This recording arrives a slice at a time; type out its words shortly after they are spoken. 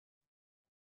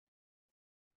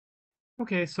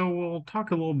Okay, so we'll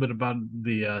talk a little bit about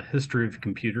the history of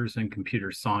computers and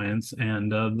computer science,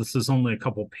 and this is only a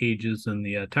couple pages in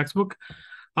the textbook,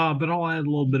 but I'll add a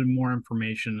little bit more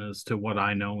information as to what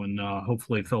I know and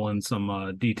hopefully fill in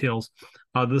some details.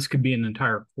 This could be an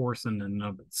entire course in and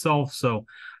of itself, so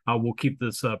we'll keep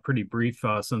this pretty brief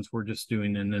since we're just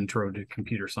doing an intro to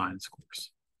computer science course.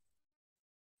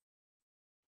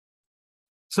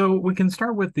 So we can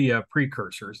start with the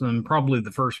precursors, and probably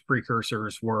the first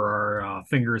precursors were our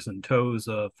fingers and toes,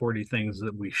 40 things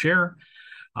that we share.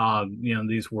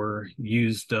 These were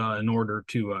used in order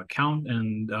to count.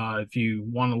 And if you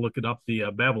want to look it up, the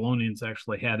Babylonians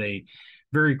actually had a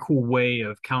very cool way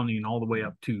of counting all the way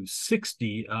up to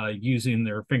 60 using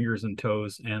their fingers and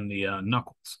toes and the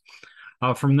knuckles.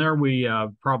 From there, we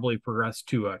probably progressed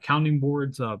to counting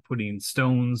boards, putting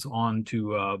stones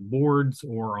onto boards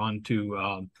or onto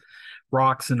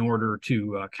rocks in order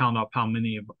to count up how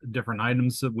many different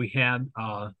items that we had.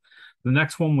 The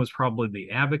next one was probably the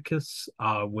abacus,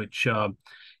 which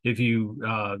if you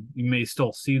may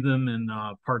still see them in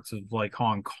parts of like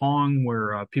Hong Kong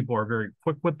where people are very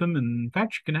quick with them. And in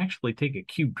fact, you can actually take a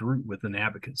cubed root with an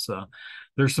abacus.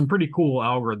 There's some pretty cool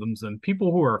algorithms, and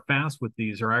people who are fast with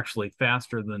these are actually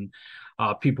faster than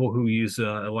people who use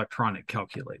electronic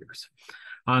calculators.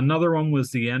 Another one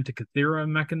was the Antikythera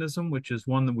mechanism, which is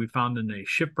one that we found in a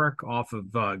shipwreck off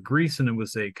of Greece, and it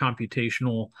was a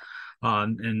computational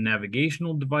and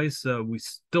navigational device. We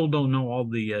still don't know all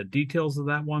the details of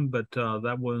that one, but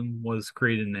that one was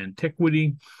created in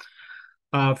antiquity.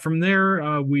 From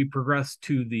there, we progressed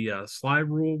to the slide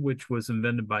rule, which was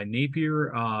invented by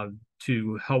Napier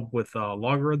to help with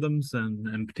logarithms and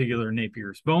in particular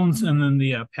Napier's bones, and then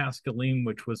the Pascaline,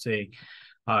 which was a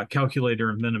calculator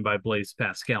invented by Blaise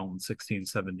Pascal in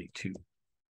 1672.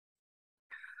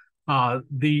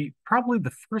 The probably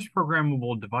the first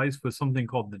programmable device was something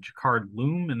called the Jacquard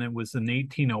loom, and it was in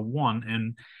 1801.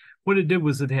 And what it did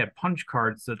was it had punch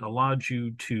cards that allowed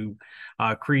you to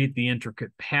create the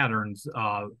intricate patterns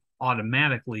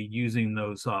automatically using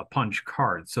those punch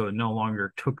cards. So it no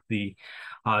longer took the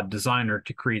designer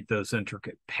to create those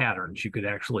intricate patterns. You could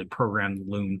actually program the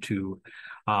loom to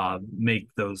make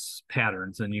those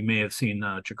patterns. And you may have seen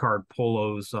Jacquard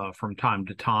polos from time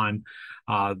to time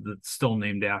that's still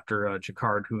named after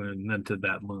Jacquard, who invented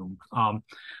that loom.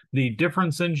 The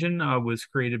difference engine was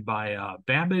created by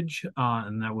Babbage,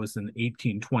 and that was in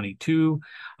 1822.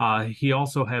 He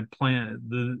also had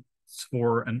planned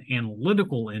for an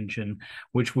analytical engine,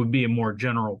 which would be a more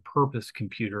general purpose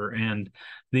computer. And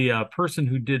the person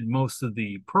who did most of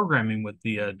the programming with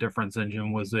the difference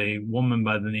engine was a woman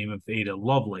by the name of Ada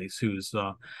Lovelace, who's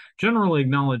generally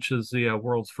acknowledged as the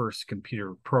world's first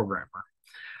computer programmer.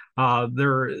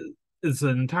 There is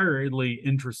an entirely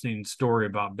interesting story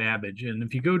about Babbage. And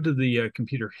if you go to the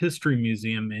Computer History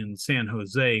Museum in San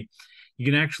Jose, you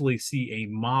can actually see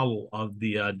a model of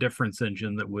the difference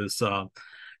engine that was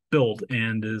built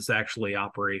and is actually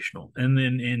operational. And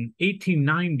then in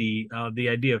 1890, the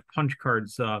idea of punch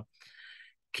cards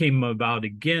came about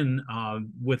again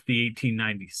with the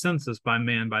 1890 census by a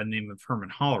man by the name of Herman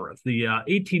Hollerith. The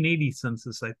 1880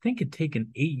 census, I think, had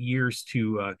taken 8 years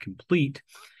to complete.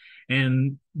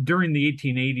 And during the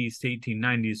 1880s to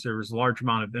 1890s, there was a large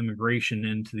amount of immigration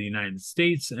into the United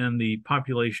States, and the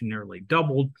population nearly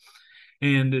doubled.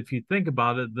 And if you think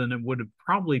about it, then it would have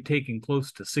probably taken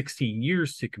close to 16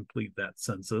 years to complete that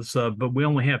census, but we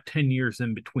only have 10 years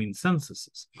in between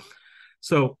censuses.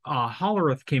 So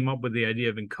Hollerith came up with the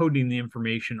idea of encoding the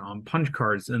information on punch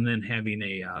cards and then having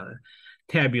a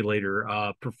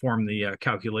tabulator perform the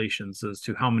calculations as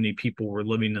to how many people were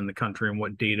living in the country and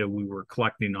what data we were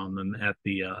collecting on them at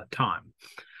the time.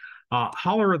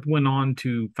 Hollerith went on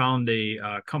to found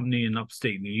a company in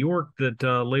upstate New York that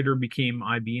later became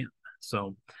IBM.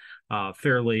 So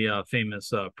fairly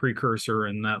famous precursor,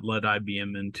 and that led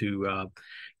IBM into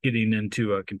getting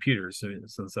into computers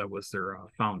since that was their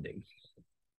founding.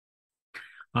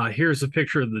 Here's a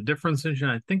picture of the difference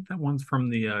engine. I think that one's from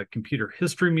the Computer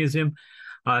History Museum.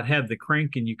 It had the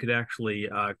crank, and you could actually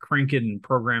crank it and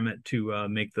program it to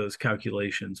make those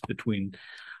calculations between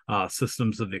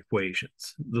systems of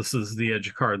equations. This is the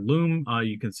Jacquard loom.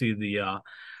 You can see the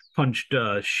punched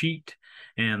sheet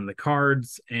and the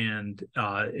cards, and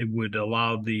it would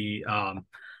allow the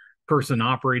person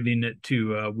operating it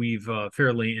to weave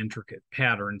fairly intricate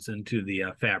patterns into the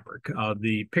fabric.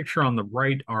 The picture on the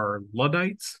right are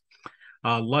Luddites.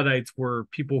 Luddites were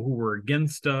people who were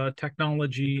against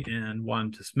technology and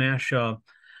wanted to smash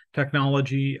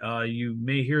technology. You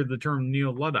may hear the term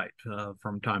neo-Luddite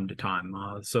from time to time,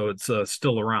 so it's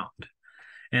still around.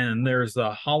 And there's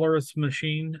a Hollerith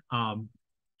machine.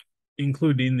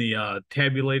 including the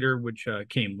tabulator, which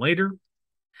came later.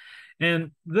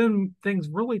 And then things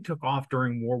really took off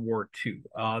during World War II.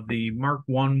 The Mark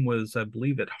I was, I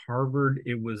believe, at Harvard.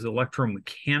 It was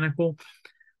electromechanical.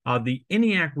 The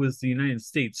ENIAC was the United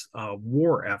States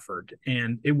war effort,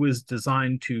 and it was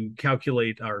designed to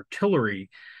calculate artillery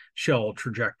shell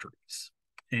trajectories.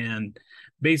 And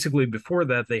basically, before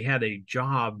that, they had a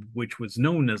job which was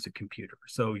known as a computer.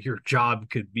 So your job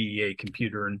could be a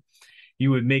computer, and you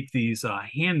would make these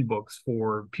handbooks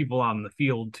for people out in the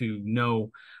field to know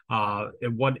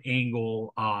at what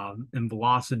angle and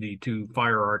velocity to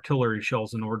fire artillery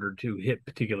shells in order to hit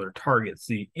particular targets.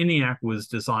 The ENIAC was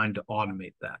designed to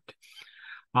automate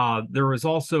that. There was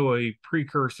also a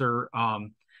precursor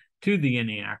to the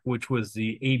ENIAC, which was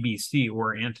the ABC,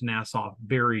 or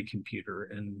Antonasov-Berry computer,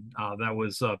 and that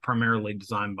was primarily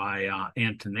designed by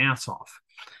Antonasov.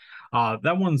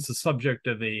 That one's the subject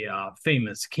of a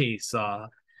famous case. I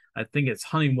think it's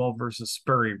Honeywell versus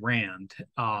Sperry Rand,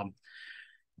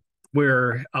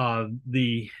 where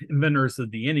the inventors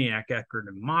of the ENIAC, Eckert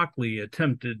and Mauchly,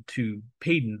 attempted to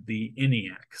patent the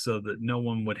ENIAC so that no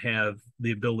one would have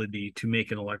the ability to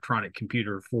make an electronic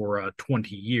computer for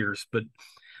 20 years. But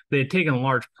they had taken a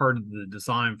large part of the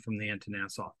design from the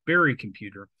Antonasov-Berry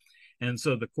computer. And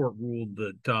so the court ruled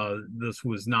that this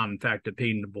was not, in fact, a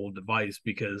patentable device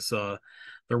because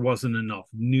there wasn't enough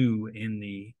new in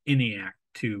the ENIAC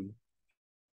to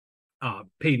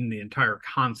patent the entire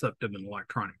concept of an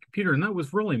electronic computer. And that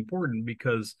was really important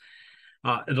because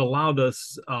it allowed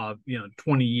us,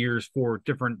 20 years for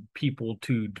different people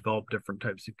to develop different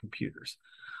types of computers.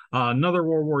 Another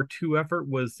World War II effort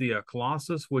was the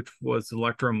Colossus, which was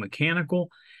electromechanical.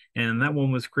 And that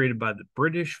one was created by the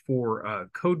British for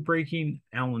code breaking.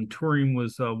 Alan Turing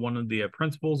was one of the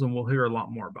principals, and we'll hear a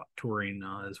lot more about Turing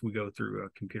as we go through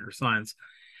computer science.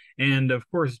 And of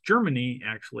course, Germany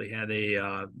actually had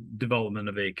a development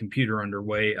of a computer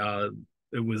underway.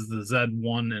 It was the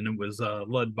Z1, and it was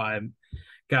led by a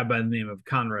guy by the name of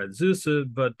Konrad Zuse,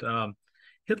 but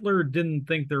Hitler didn't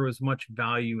think there was much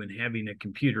value in having a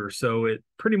computer, so it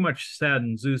pretty much sat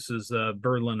in Zuse's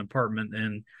Berlin apartment,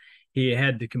 and he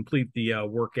had to complete the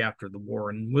work after the war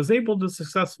and was able to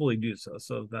successfully do so.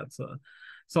 So that's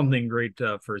something great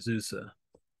for Zuse.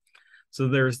 So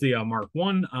there's the Mark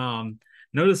I.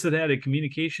 Notice it had a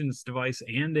communications device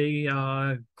and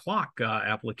a clock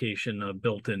application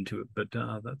built into it,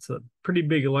 but that's a pretty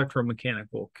big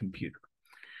electromechanical computer.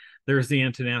 There's the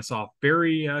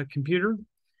Antonasov-Berry computer.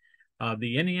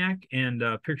 The ENIAC, and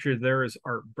pictured there is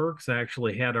Art Burks. I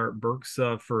actually had Art Burks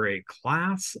for a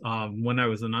class when I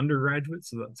was an undergraduate,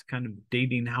 so that's kind of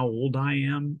dating how old I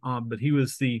am. But he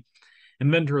was the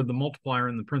inventor of the multiplier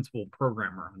and the principal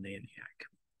programmer on the ENIAC.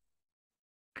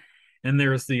 And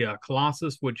there's the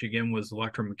Colossus, which again was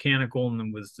electromechanical and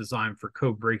then was designed for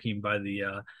code breaking by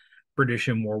the British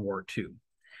in World War II.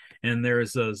 And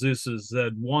there's Zeus's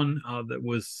Z1 that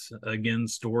was, again,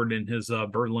 stored in his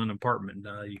Berlin apartment.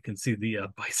 You can see the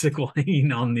bicycle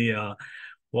hanging on the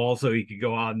wall, so he could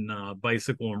go out and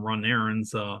bicycle and run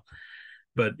errands.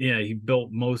 But yeah, he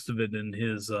built most of it in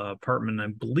his apartment. I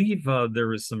believe there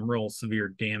was some real severe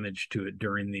damage to it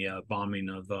during the bombing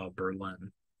of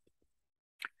Berlin.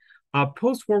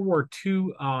 Post-World War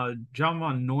II, John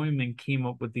von Neumann came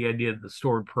up with the idea of the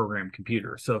stored program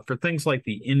computer. So for things like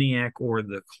the ENIAC or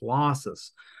the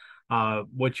Colossus,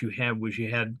 what you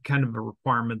had kind of a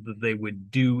requirement that they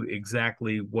would do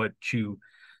exactly what you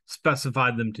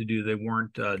specified them to do. They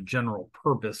weren't general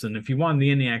purpose. And if you wanted the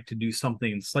ENIAC to do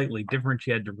something slightly different,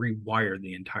 you had to rewire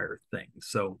the entire thing.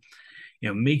 So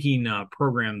making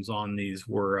programs on these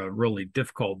were really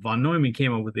difficult. Von Neumann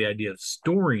came up with the idea of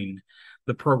storing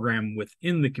the program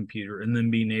within the computer and then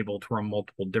being able to run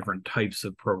multiple different types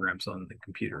of programs on the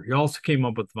computer. He also came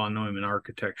up with von Neumann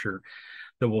architecture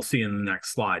that we'll see in the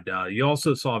next slide. You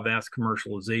also saw vast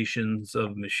commercializations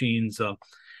of machines,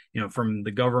 from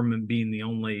the government being the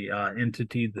only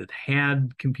entity that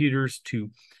had computers to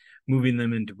moving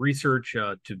them into research,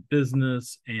 to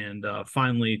business, and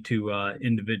finally to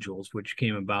individuals, which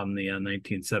came about in the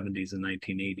 1970s and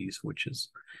 1980s, which is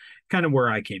kind of where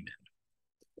I came in.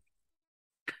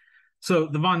 So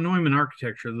the von Neumann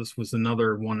architecture, this was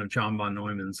another one of John von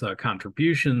Neumann's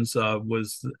contributions,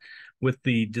 was with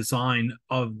the design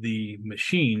of the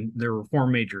machine. There were four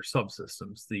major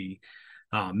subsystems: the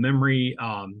memory,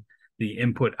 the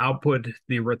input-output,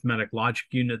 the arithmetic logic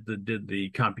unit that did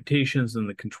the computations, and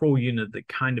the control unit that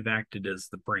kind of acted as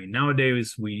the brain.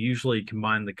 Nowadays, we usually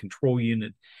combine the control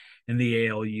unit and the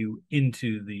ALU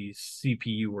into the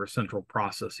CPU, or central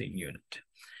processing unit.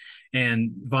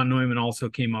 And von Neumann also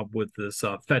came up with this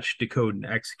fetch, decode, and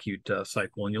execute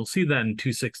cycle. And you'll see that in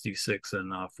 266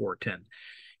 and 410.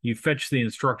 You fetch the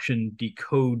instruction,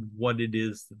 decode what it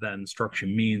is that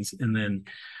instruction means, and then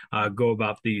go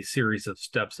about the series of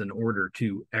steps in order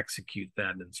to execute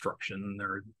that instruction. And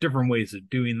there are different ways of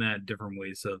doing that, different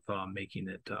ways of making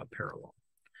it parallel.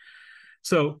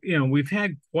 So, we've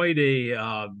had quite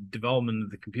a development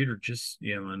of the computer just,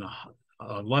 in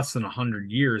less than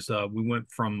 100 years. We went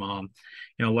from,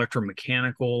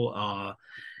 electromechanical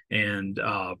and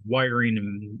wiring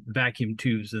and vacuum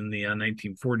tubes in the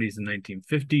 1940s and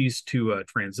 1950s to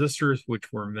transistors,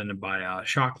 which were invented by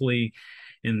Shockley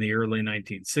in the early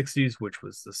 1960s, which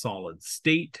was the solid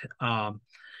state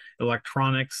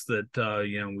electronics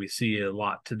that we see a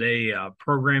lot today.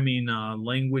 Programming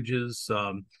languages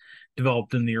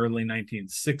developed in the early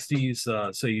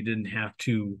 1960s, so you didn't have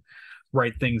to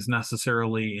write things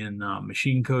necessarily in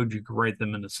machine code. You could write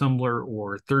them in assembler,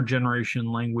 or third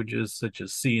generation languages such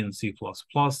as C and C++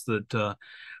 that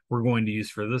we're going to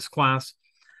use for this class.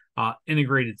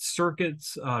 Integrated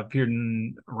circuits appeared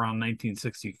in around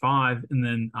 1965, and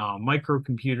then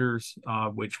microcomputers,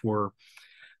 which were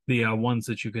the ones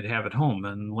that you could have at home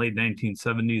in the late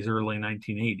 1970s, early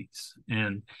 1980s.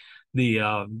 And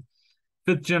the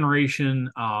fifth generation,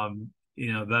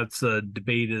 that's a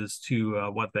debate as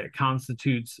to what that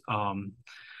constitutes.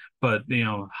 But,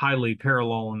 highly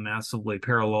parallel and massively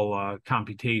parallel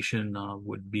computation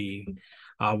would be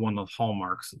one of the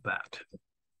hallmarks of that.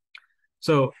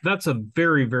 So that's a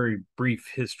very, very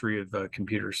brief history of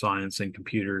computer science and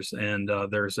computers, and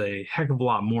there's a heck of a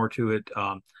lot more to it.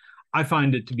 I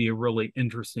find it to be a really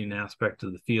interesting aspect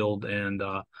of the field, and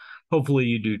hopefully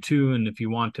you do too. And if you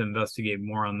want to investigate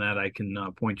more on that, I can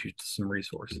point you to some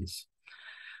resources.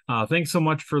 Thanks so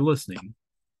much for listening.